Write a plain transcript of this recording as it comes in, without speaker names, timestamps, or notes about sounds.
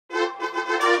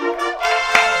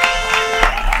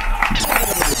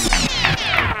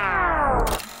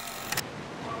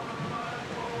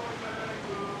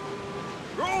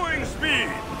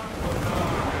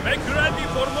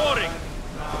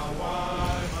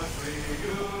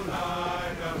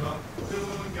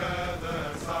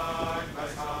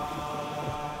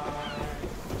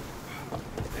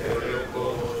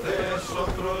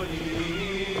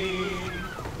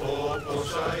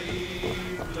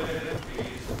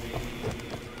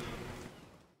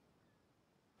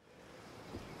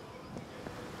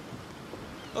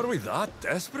Are we that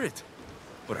desperate?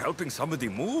 We're helping somebody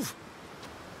move?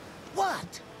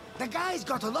 What? The guy's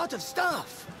got a lot of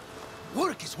stuff.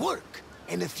 Work is work,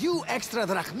 and a few extra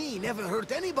drachmi never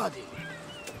hurt anybody.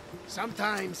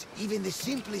 Sometimes, even the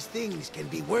simplest things can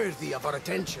be worthy of our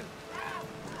attention.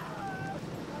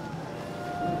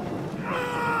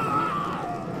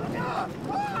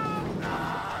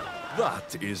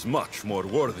 That is much more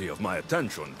worthy of my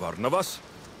attention, Barnabas.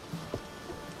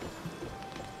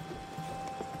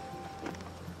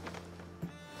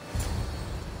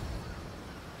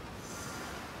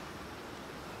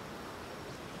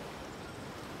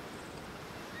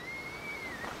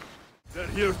 They're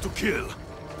here to kill.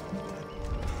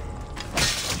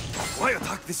 Why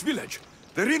attack this village?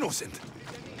 They're innocent.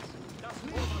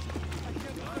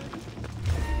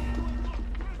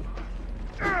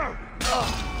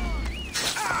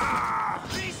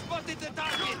 He spotted the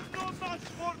target! No match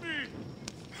for me!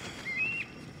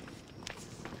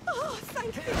 Oh,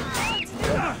 thank you,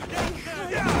 God!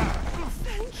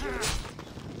 Thank you.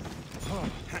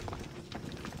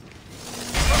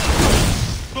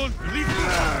 Don't leave me!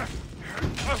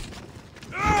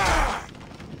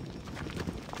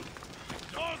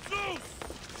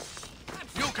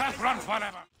 You can't run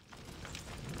forever!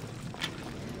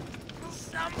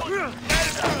 Someone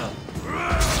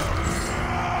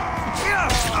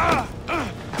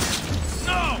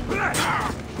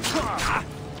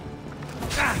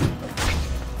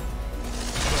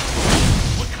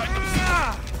What kind of...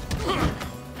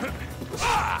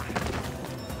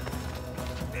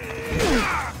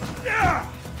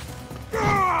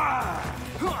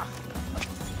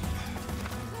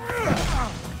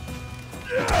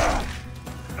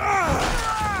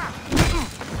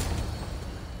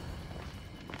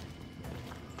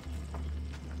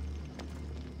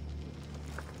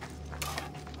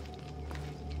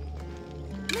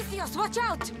 Lysios, watch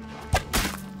out!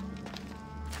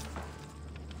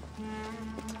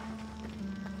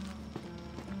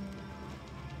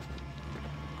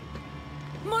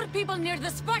 More people near the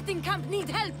Spartan camp need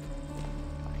help!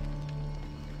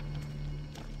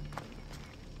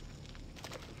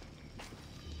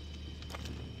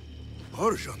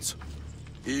 Persians?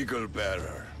 Eagle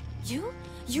Bearer. You?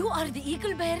 You are the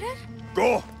Eagle Bearer?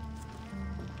 Go!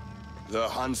 The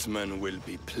huntsman will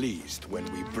be pleased when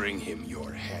we bring him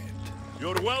your head.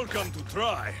 You're welcome to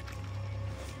try.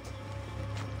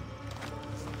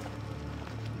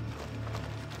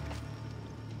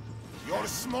 You're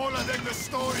smaller than the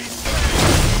story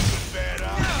says,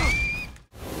 Bearer.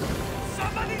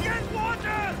 Somebody get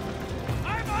water!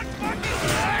 I'm on fucking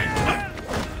fire!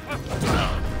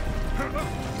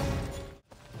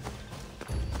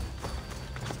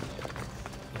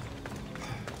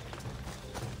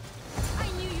 I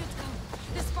knew you'd come.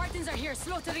 The Spartans are here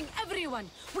slaughtering everyone.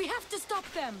 We have to stop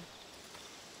them.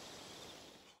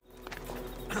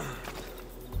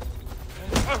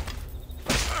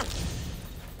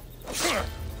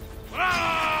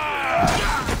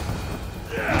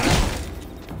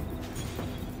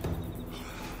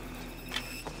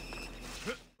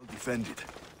 Defended.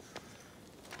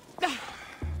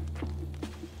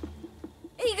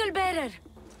 Eagle Bearer!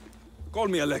 Call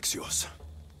me Alexios.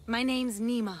 My name's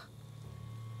Nima.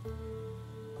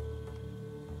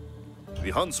 The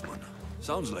huntsman.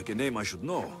 Sounds like a name I should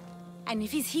know. And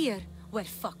if he's here, we're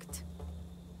fucked.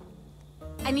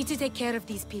 I need to take care of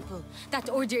these people. That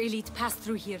Order elite passed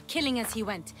through here, killing as he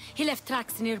went. He left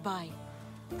tracks nearby.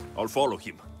 I'll follow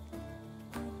him.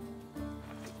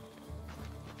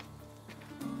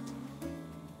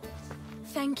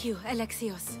 Thank you,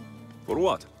 Alexios. For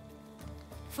what?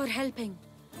 For helping.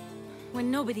 When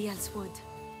nobody else would.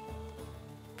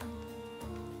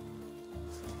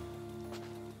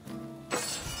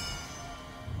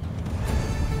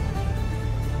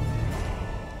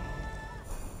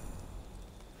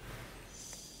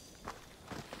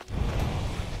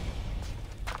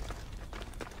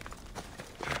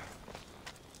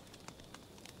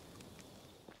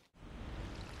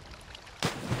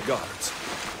 Guards.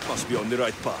 Must be on the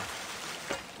right path.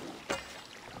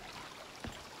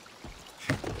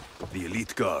 The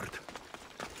elite guard.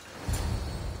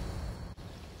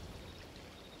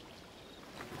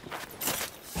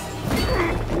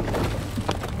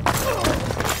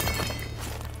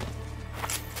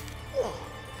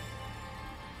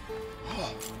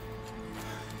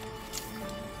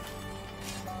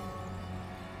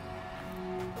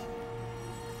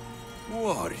 Who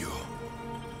are you?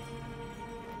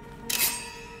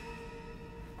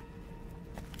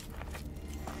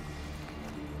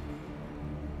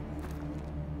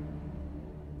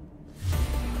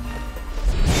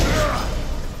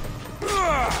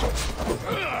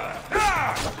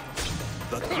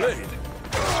 That blade!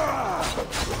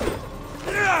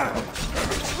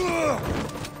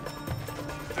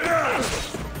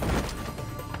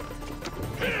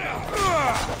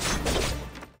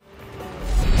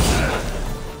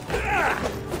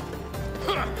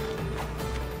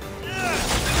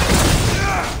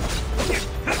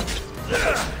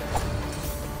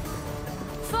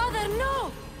 Father,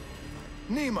 no!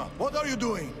 Nima, what are you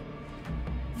doing?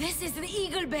 This is the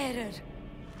Eagle Bearer.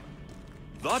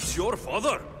 That's your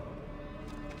father?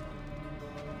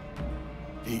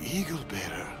 The Eagle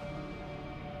Bearer.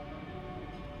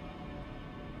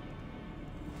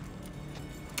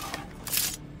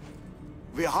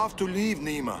 We have to leave,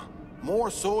 Nima.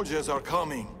 More soldiers are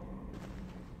coming.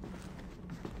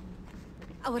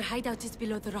 Our hideout is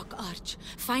below the rock arch.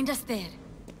 Find us there.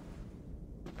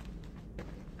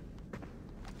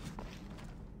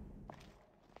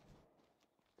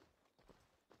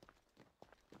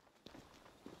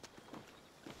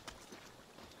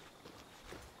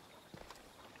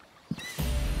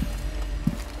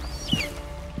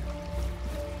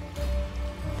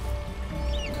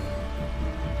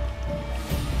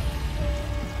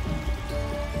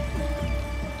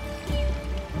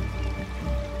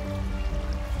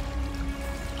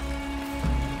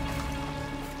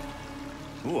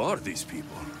 Who are these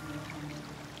people?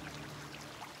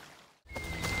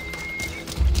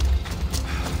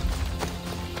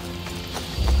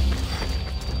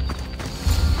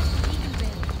 Eagle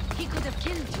Bearer. He could have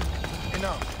killed you.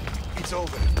 Enough. It's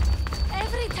over.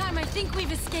 Every time I think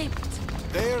we've escaped.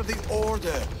 They're the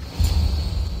Order.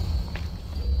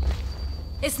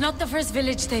 It's not the first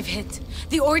village they've hit.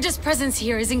 The Order's presence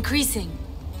here is increasing.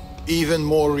 Even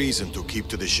more reason to keep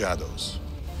to the shadows.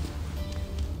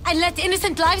 And let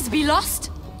innocent lives be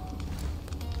lost?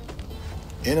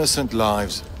 Innocent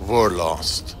lives were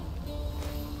lost.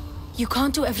 You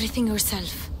can't do everything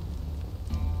yourself.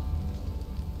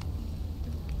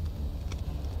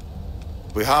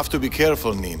 We have to be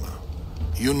careful, Nima.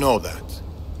 You know that.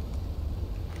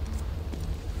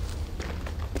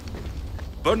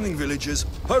 Burning villages,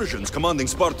 Persians commanding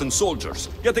Spartan soldiers,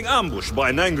 getting ambushed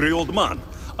by an angry old man.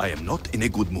 I am not in a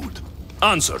good mood.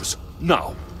 Answers,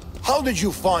 now. How did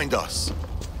you find us?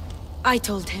 I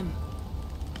told him.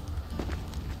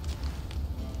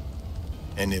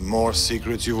 Any more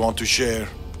secrets you want to share?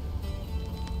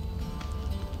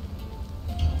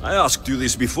 I asked you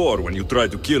this before when you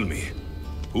tried to kill me.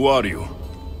 Who are you?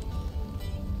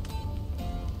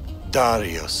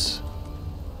 Darius.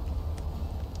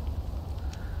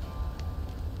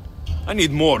 I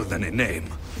need more than a name.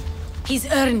 He's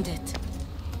earned it.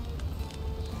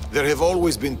 There have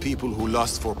always been people who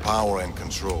lust for power and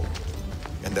control.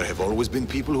 And there have always been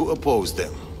people who oppose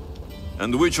them.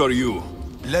 And which are you?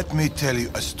 Let me tell you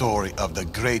a story of the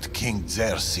great King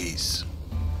Xerxes.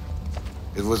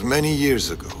 It was many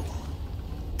years ago,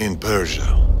 in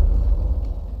Persia.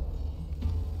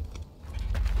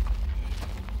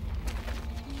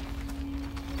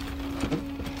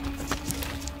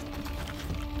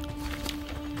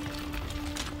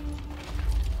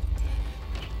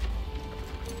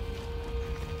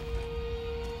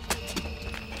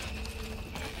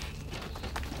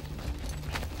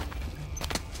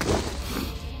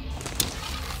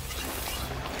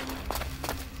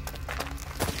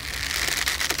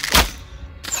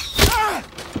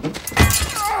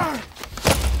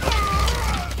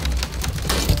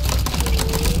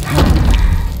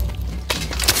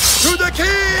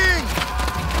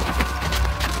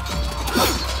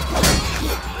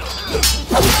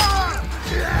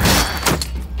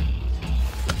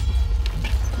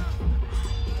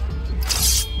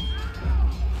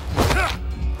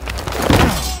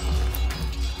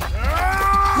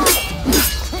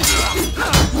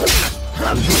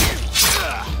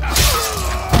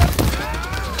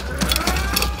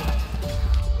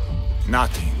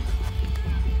 Nothing.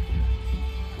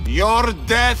 Your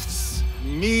deaths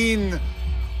mean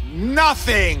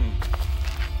nothing.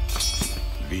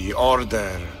 The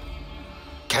Order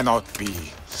cannot be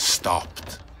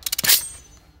stopped.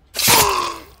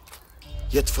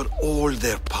 Yet for all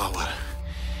their power,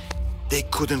 they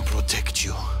couldn't protect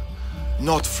you.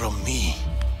 Not from me.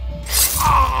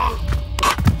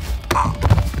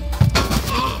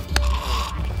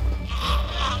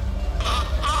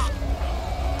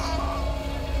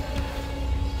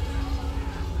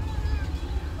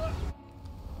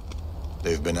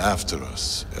 They've been after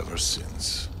us ever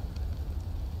since.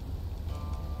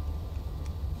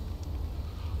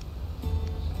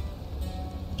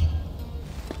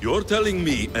 You're telling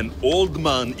me an old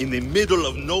man in the middle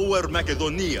of nowhere,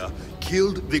 Macedonia,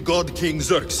 killed the god King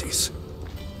Xerxes?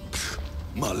 Pfft,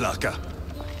 Malaka.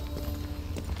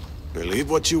 Believe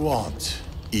what you want,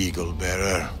 Eagle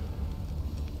Bearer.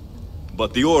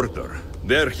 But the Order,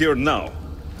 they're here now,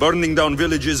 burning down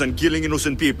villages and killing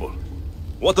innocent people.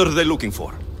 What are they looking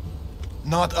for?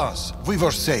 Not us. We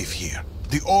were safe here.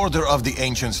 The Order of the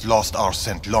Ancients lost our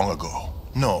scent long ago.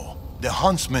 No, the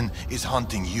Huntsman is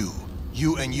hunting you.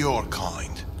 You and your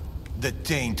kind. The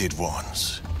Tainted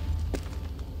Ones.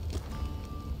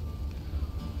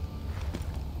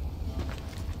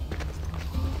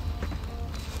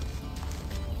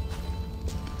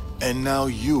 And now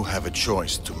you have a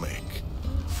choice to make.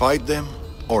 Fight them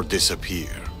or disappear.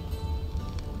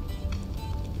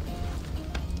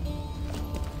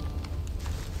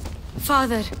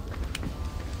 Father.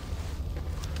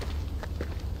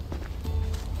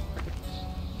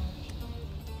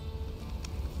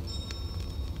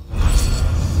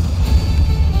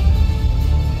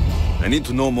 I need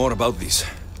to know more about this.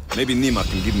 Maybe Nima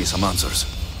can give me some answers.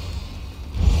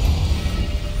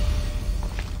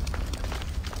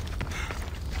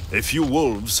 A few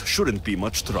wolves shouldn't be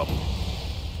much trouble.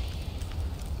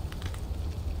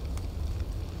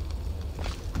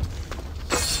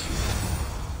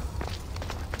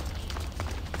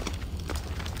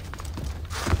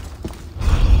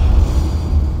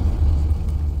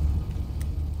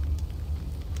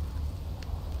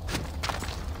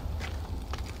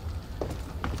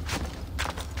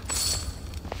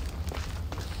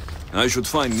 I should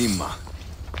find Nima.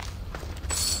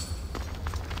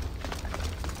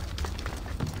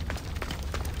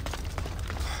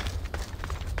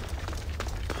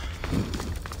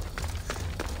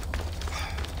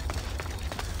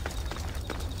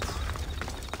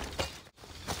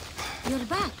 You're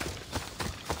back.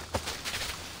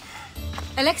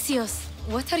 Alexios,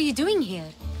 what are you doing here?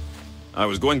 I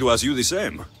was going to ask you the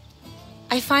same.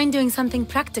 I find doing something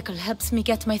practical helps me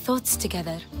get my thoughts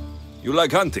together. You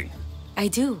like hunting? I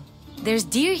do. There's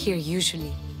deer here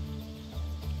usually.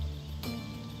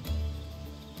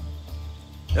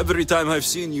 Every time I've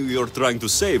seen you, you're trying to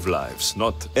save lives,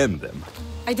 not end them.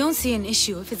 I don't see an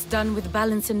issue if it's done with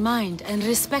balance in mind and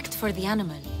respect for the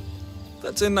animal.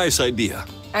 That's a nice idea.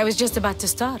 I was just about to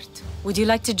start. Would you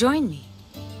like to join me?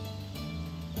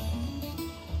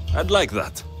 I'd like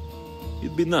that.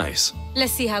 It'd be nice.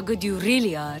 Let's see how good you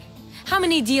really are. How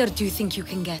many deer do you think you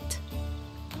can get?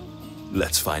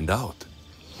 Let's find out.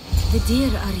 The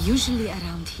deer are usually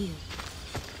around here.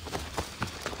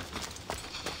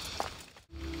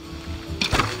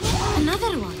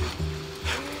 Another one.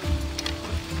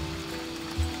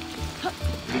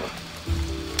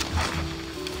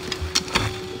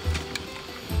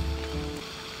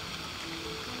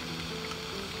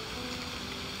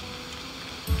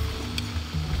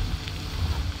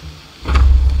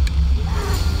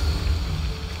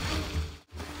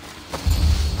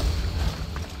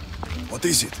 What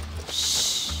is it?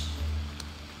 Shh.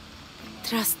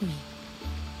 Trust me.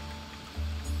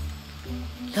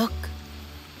 Look.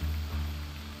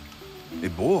 A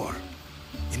boar?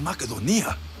 In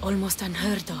Macedonia? Almost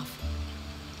unheard of.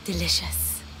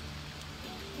 Delicious.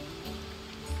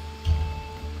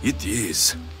 It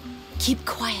is. Keep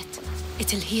quiet.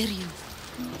 It'll hear you.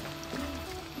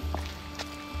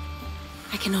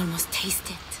 I can almost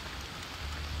taste it.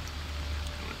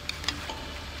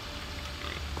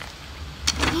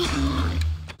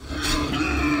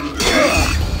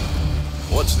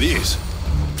 What's this?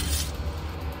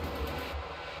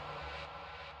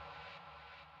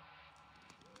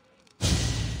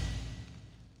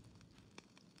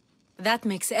 That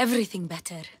makes everything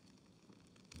better.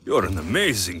 You're an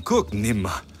amazing cook,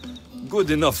 Nima. Good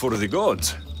enough for the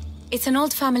gods. It's an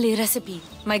old family recipe.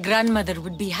 My grandmother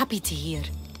would be happy to hear.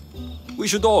 We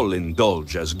should all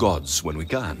indulge as gods when we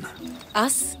can.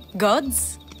 Us?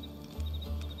 Gods?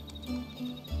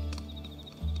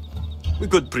 We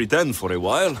could pretend for a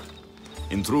while.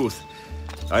 In truth,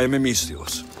 I am a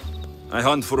Mystios. I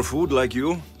hunt for food like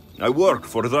you. I work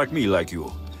for Drachmi like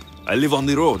you. I live on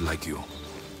the road like you.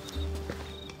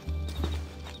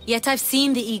 Yet I've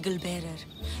seen the Eagle Bearer.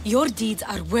 Your deeds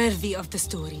are worthy of the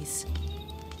stories.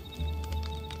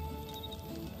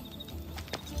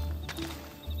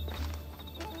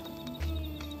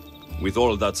 With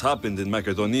all that's happened in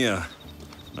Macedonia,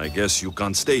 I guess you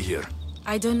can't stay here.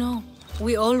 I don't know.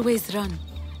 We always run,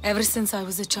 ever since I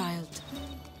was a child.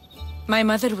 My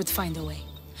mother would find a way.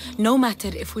 No matter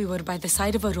if we were by the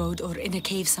side of a road or in a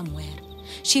cave somewhere.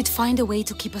 She'd find a way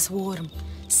to keep us warm,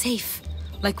 safe,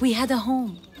 like we had a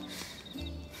home.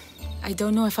 I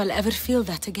don't know if I'll ever feel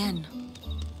that again.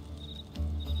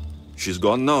 She's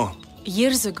gone now?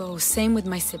 Years ago, same with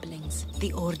my siblings,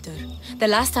 the Order. The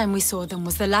last time we saw them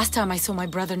was the last time I saw my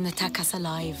brother Natakas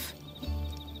alive.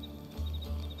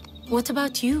 What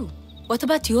about you? What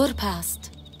about your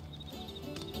past?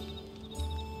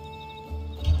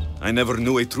 I never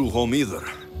knew a true home either.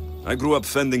 I grew up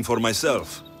fending for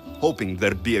myself, hoping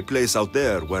there'd be a place out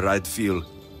there where I'd feel,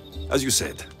 as you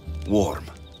said, warm.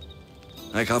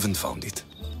 I haven't found it.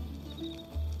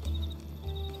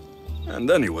 And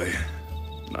anyway,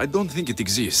 I don't think it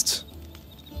exists.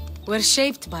 We're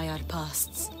shaped by our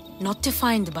pasts, not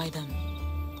defined by them.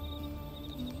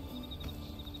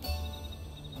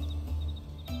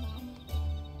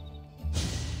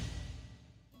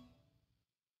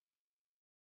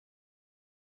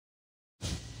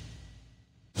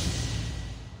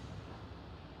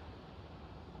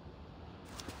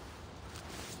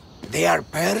 They are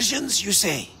Persians, you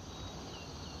say?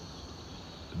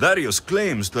 Darius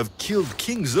claims to have killed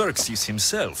King Xerxes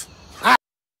himself.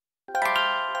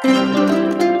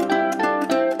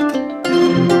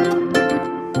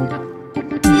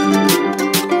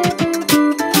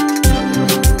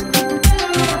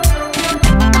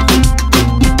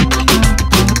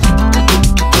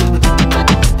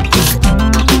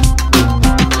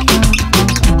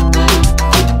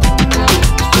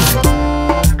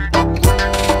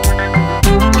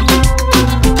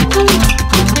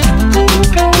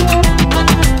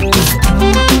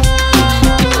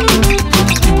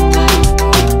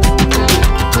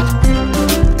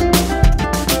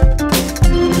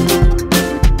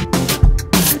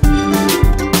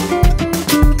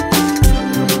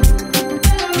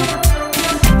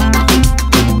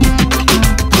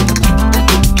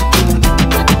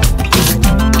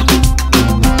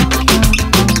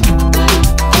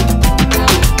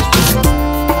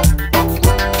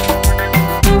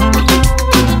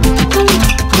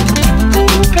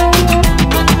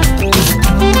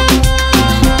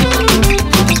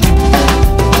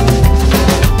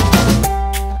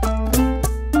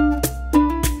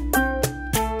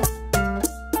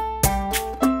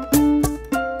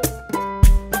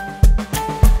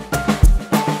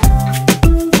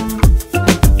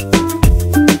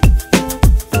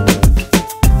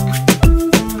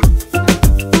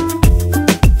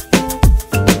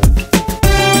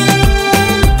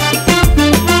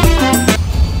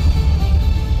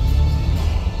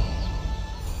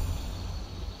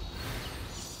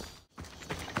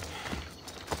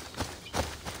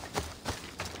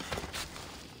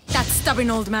 Stubborn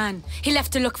old man. He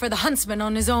left to look for the huntsman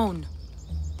on his own.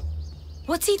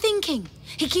 What's he thinking?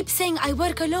 He keeps saying I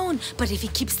work alone, but if he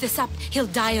keeps this up, he'll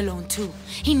die alone too.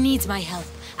 He needs my help.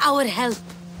 Our help.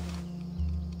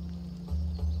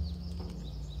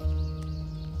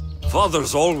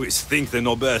 Fathers always think they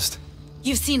know best.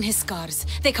 You've seen his scars.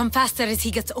 They come faster as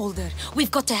he gets older.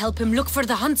 We've got to help him look for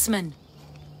the huntsman.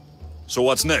 So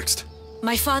what's next?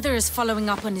 My father is following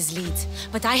up on his leads,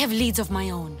 but I have leads of my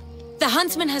own. The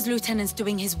huntsman has lieutenants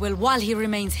doing his will while he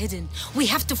remains hidden. We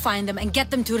have to find them and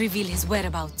get them to reveal his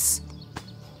whereabouts.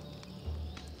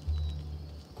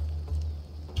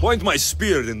 Point my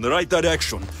spear in the right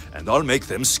direction, and I'll make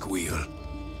them squeal.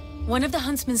 One of the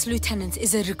huntsman's lieutenants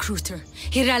is a recruiter.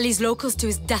 He rallies locals to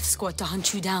his death squad to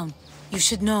hunt you down. You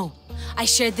should know. I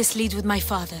shared this lead with my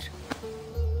father.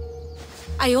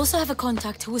 I also have a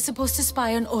contact who was supposed to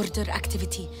spy on Order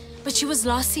activity, but she was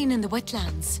last seen in the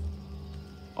wetlands.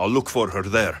 I'll look for her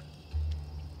there.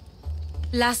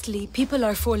 Lastly, people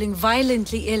are falling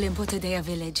violently ill in Potodea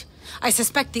village. I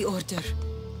suspect the Order.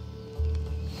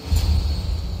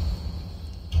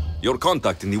 Your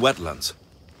contact in the wetlands.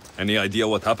 Any idea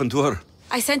what happened to her?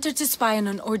 I sent her to spy on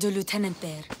an Order lieutenant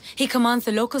there. He commands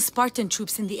the local Spartan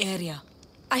troops in the area.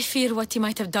 I fear what he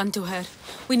might have done to her.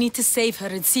 We need to save her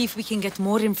and see if we can get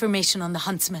more information on the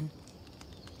huntsman.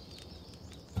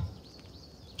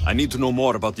 I need to know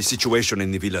more about the situation in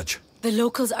the village. The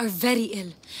locals are very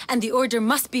ill, and the Order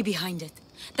must be behind it.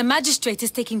 The magistrate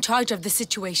is taking charge of the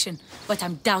situation, but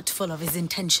I'm doubtful of his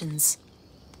intentions.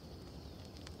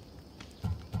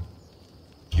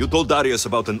 You told Darius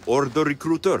about an Order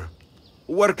recruiter?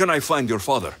 Where can I find your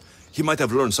father? He might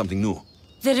have learned something new.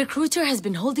 The recruiter has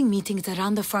been holding meetings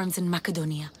around the farms in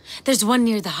Macedonia. There's one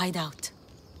near the hideout.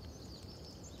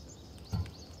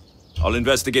 I'll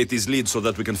investigate these leads so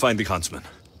that we can find the huntsman.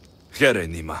 Here,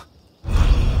 Nima.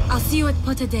 I'll see you at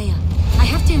Potodea. I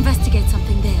have to investigate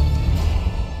something there.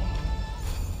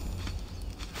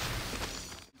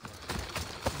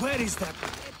 Where is that?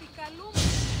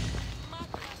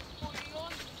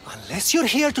 Unless you're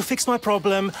here to fix my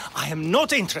problem, I am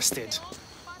not interested.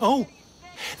 Oh,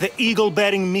 the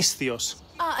eagle-bearing Misthios.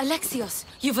 Ah, Alexios,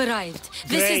 you've arrived.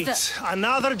 Great. This is the...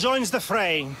 Another joins the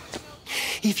fray.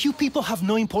 If you people have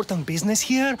no important business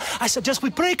here, I suggest we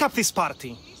break up this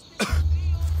party.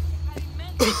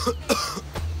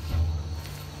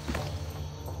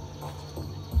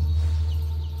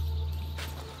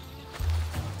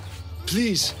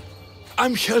 Please.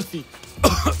 I'm healthy.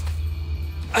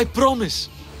 I promise.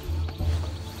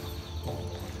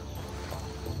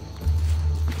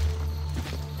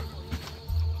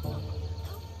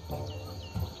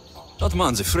 That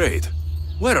man's afraid.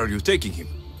 Where are you taking him?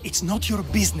 It's not your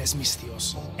business,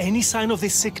 Misthios. Any sign of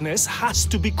this sickness has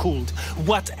to be cooled,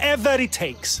 whatever it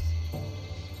takes.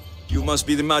 You must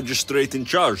be the magistrate in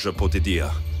charge of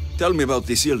Potidia. Tell me about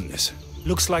this illness.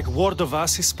 Looks like word of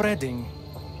us is spreading.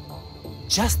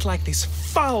 Just like this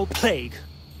foul plague.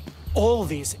 All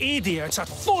these idiots are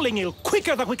falling ill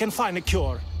quicker than we can find a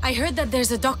cure. I heard that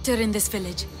there's a doctor in this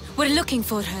village. We're looking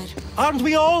for her. Aren't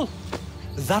we all?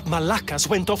 That Malakas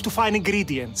went off to find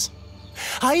ingredients.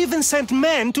 I even sent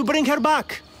men to bring her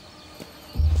back.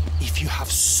 If you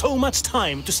have so much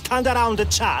time to stand around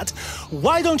and chat,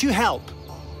 why don't you help?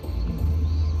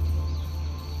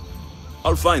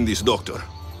 I'll find this doctor.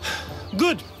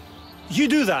 Good. You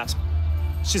do that.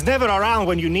 She's never around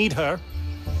when you need her.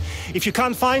 If you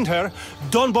can't find her,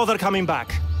 don't bother coming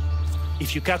back.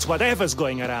 If you catch whatever's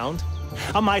going around,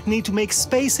 I might need to make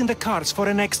space in the carts for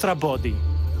an extra body.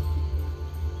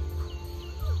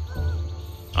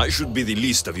 I should be the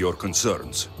least of your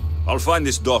concerns. I'll find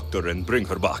this doctor and bring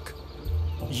her back.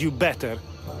 You better.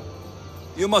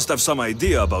 You must have some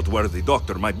idea about where the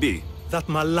doctor might be. That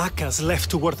Malakas left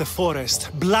toward the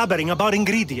forest, blabbering about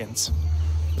ingredients.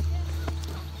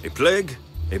 A plague,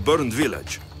 a burned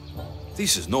village.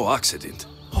 This is no accident.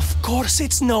 Of course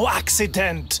it's no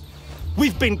accident.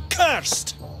 We've been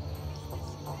cursed.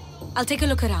 I'll take a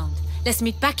look around. Let's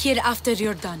meet back here after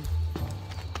you're done.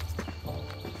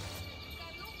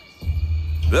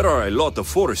 There are a lot of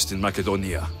forests in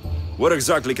Macedonia. Where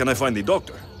exactly can I find the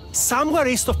doctor? Somewhere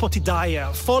east of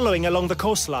Potidaia, following along the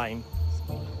coastline.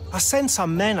 I sent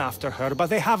some men after her, but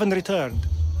they haven't returned.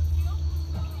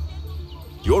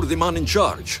 You're the man in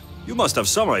charge. You must have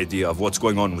some idea of what's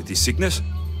going on with this sickness.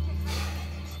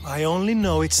 I only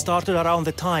know it started around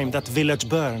the time that village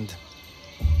burned.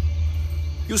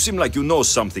 You seem like you know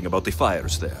something about the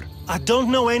fires there. I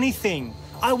don't know anything.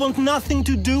 I want nothing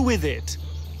to do with it.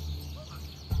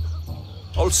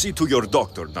 I'll see to your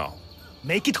doctor now.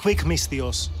 Make it quick,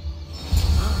 Misthios.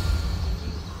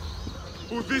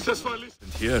 And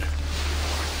here.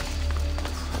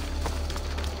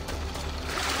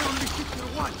 Only took her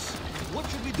once. What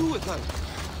should we do with her?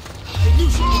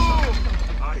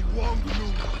 I won't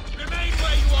lose. Remain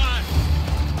where you are.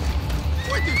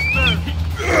 What is that?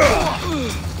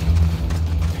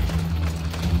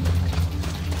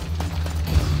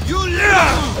 You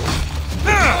live!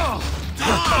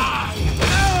 Die!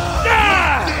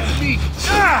 Dead meat!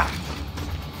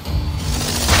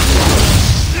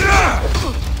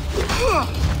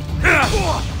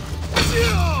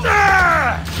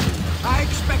 I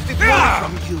expected more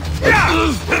from you.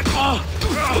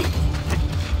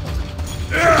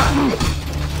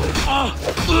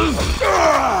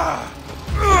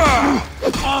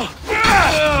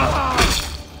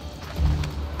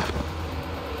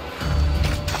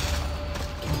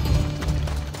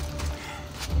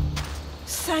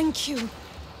 Thank you.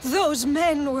 Those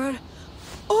men were...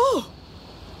 Oh!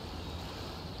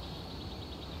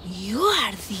 You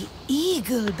are the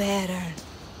Eagle Bearer.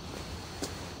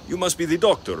 You must be the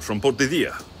doctor from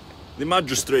Potidia. The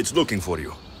magistrate's looking for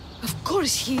you. Of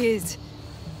course he is.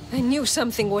 I knew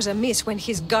something was amiss when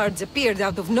his guards appeared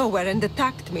out of nowhere and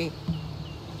attacked me.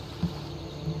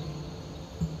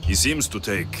 He seems to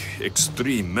take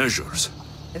extreme measures.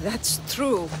 That's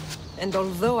true. And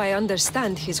although I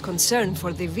understand his concern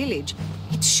for the village,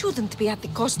 it shouldn't be at the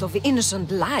cost of innocent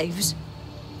lives.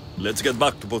 Let's get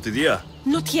back to Potidia.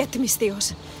 Not yet,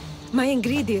 Misthios. My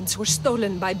ingredients were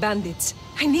stolen by bandits.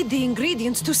 I need the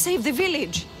ingredients to save the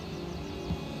village.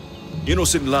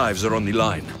 Innocent lives are on the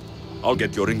line. I'll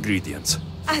get your ingredients.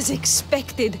 As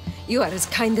expected. You are as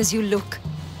kind as you look.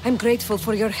 I'm grateful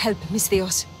for your help,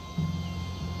 Misthios.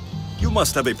 You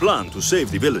must have a plan to save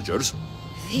the villagers.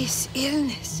 This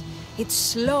illness, it's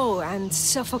slow and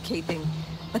suffocating.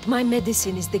 But my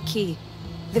medicine is the key.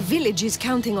 The village is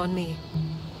counting on me.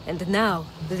 And now,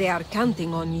 they are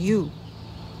counting on you.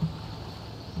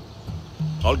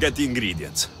 I'll get the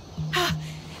ingredients.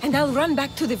 And I'll run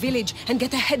back to the village and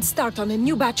get a head start on a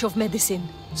new batch of medicine.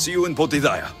 See you in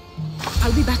Potidaia.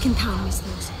 I'll be back in town,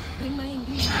 Misthios. Bring my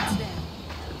ingredients there.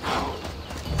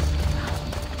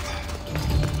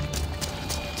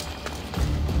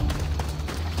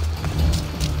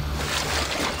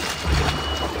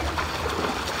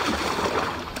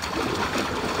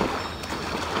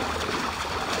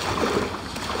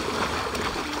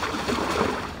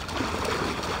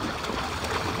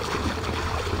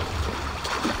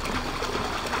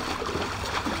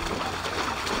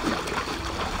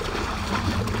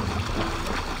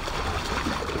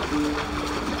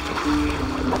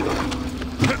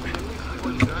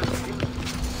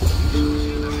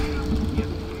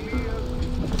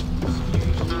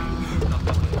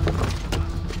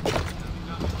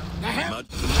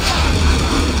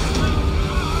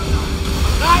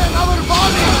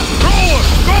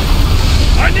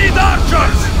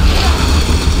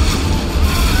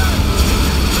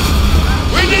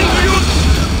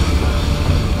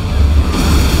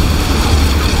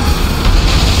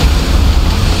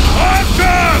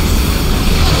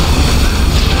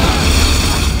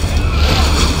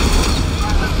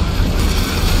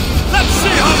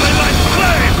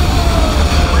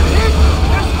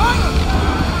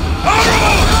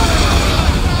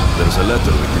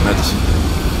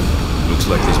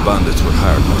 were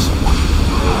hired by someone.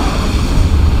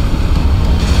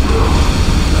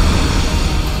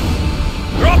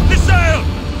 Drop the sail!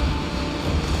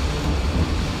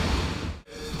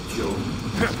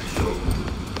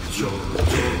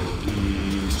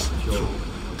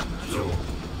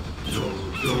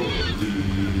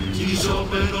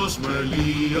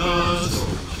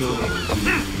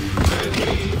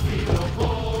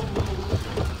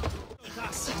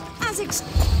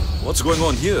 What's going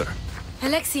on here?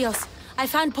 Alexios, I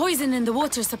found poison in the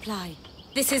water supply.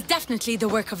 This is definitely the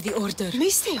work of the Order.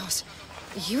 Mystios,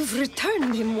 you've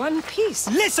returned in one piece.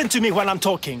 Listen to me when I'm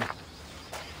talking.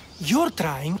 You're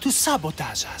trying to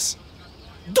sabotage us.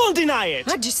 Don't deny it!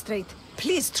 Magistrate,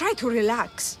 please try to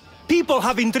relax. People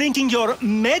have been drinking your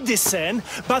medicine,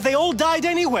 but they all died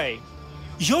anyway.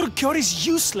 Your cure is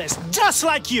useless, just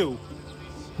like you.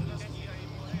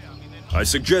 I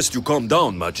suggest you calm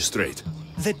down, Magistrate.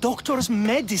 The doctor's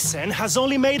medicine has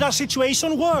only made our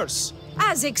situation worse.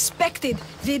 As expected,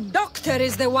 the doctor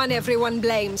is the one everyone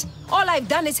blames. All I've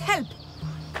done is help.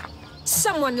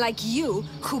 Someone like you,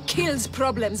 who kills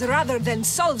problems rather than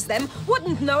solves them,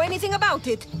 wouldn't know anything about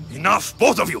it. Enough,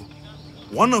 both of you!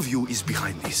 One of you is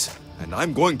behind this, and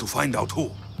I'm going to find out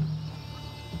who.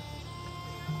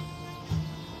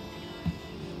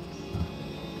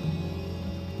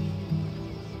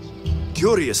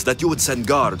 Curious that you would send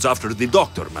guards after the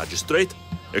doctor, Magistrate.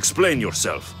 Explain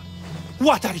yourself.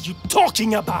 What are you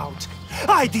talking about?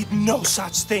 I did no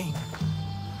such thing.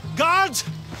 Guards,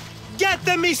 get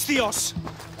the Mystios!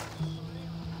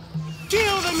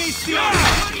 Kill the Mystios!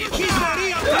 He's the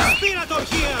real conspirator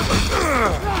here!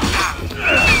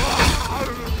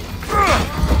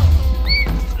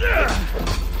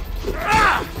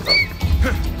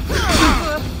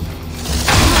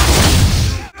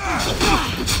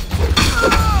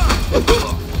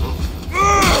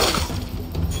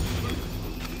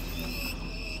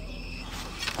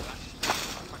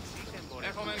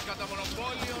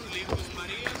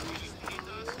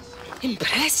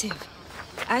 Impressive.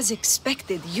 As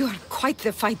expected, you are quite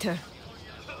the fighter.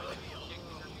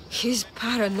 His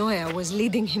paranoia was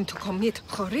leading him to commit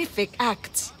horrific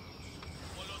acts.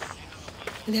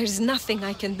 There's nothing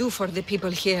I can do for the people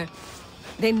here.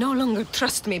 They no longer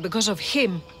trust me because of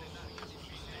him.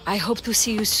 I hope to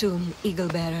see you soon, Eagle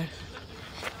Bearer.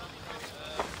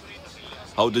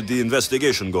 How did the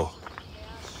investigation go?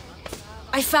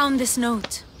 I found this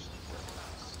note.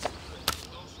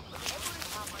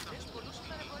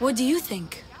 What do you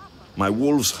think? My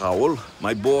wolves howl,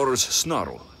 my boars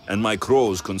snarl, and my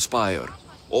crows conspire,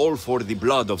 all for the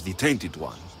blood of the Tainted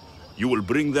One. You will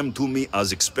bring them to me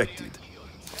as expected.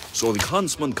 So the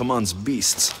huntsman commands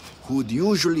beasts, who would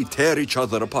usually tear each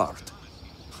other apart.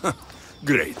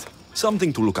 Great.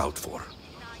 Something to look out for.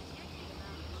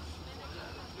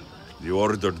 The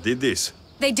Order did this.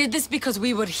 They did this because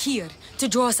we were here, to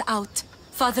draw us out.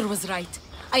 Father was right.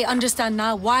 I understand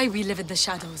now why we live in the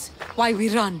shadows, why we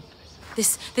run.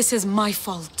 This is my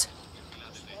fault.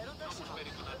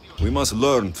 We must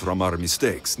learn from our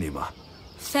mistakes, Nima.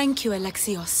 Thank you,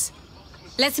 Alexios.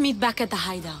 Let's meet back at the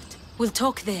hideout. We'll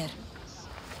talk there.